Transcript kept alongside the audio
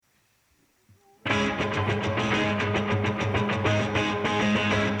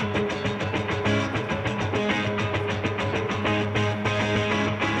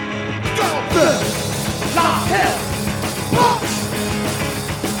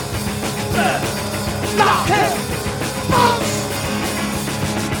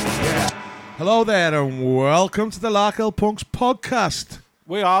Hello there and welcome to the Larkhill Punks podcast.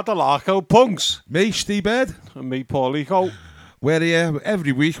 We are the Larkhill Punks. Me, Steve Bird. And me, Paul Eco. We're here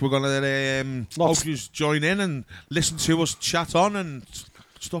every week. We're going to hope you join in and listen to us chat on and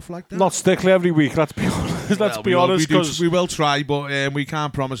stuff like that. Not strictly every week, let's be honest. Let's be honest, because we will try, but we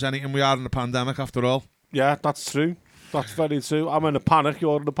can't promise anything. We are in a pandemic after all. Yeah, that's true. That's very true. I'm in a panic.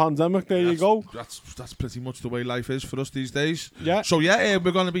 You're in a pandemic. There you go. That's pretty much the way life is for us these days. Yeah. So yeah,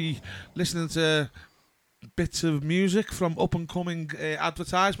 we're going to be listening to bits of music from up and coming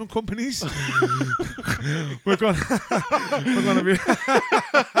advertisement companies. we're going to be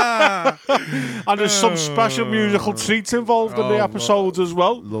and there's some special musical treats involved in the episodes as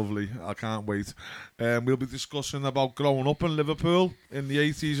well. Lovely. I can't wait. We'll be discussing about growing up in Liverpool in the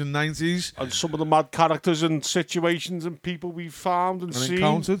 80s and 90s. And some of the mad characters and situations and people we've found and seen.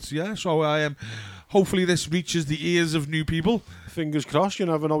 Encountered, yeah. So hopefully this reaches the ears of new people. Fingers crossed, you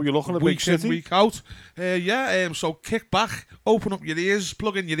never know, you're looking at a big Week in, city. week out. So kick back, open up your ears,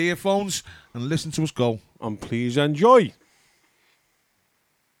 plug in your earphones and listen to us go. And please enjoy.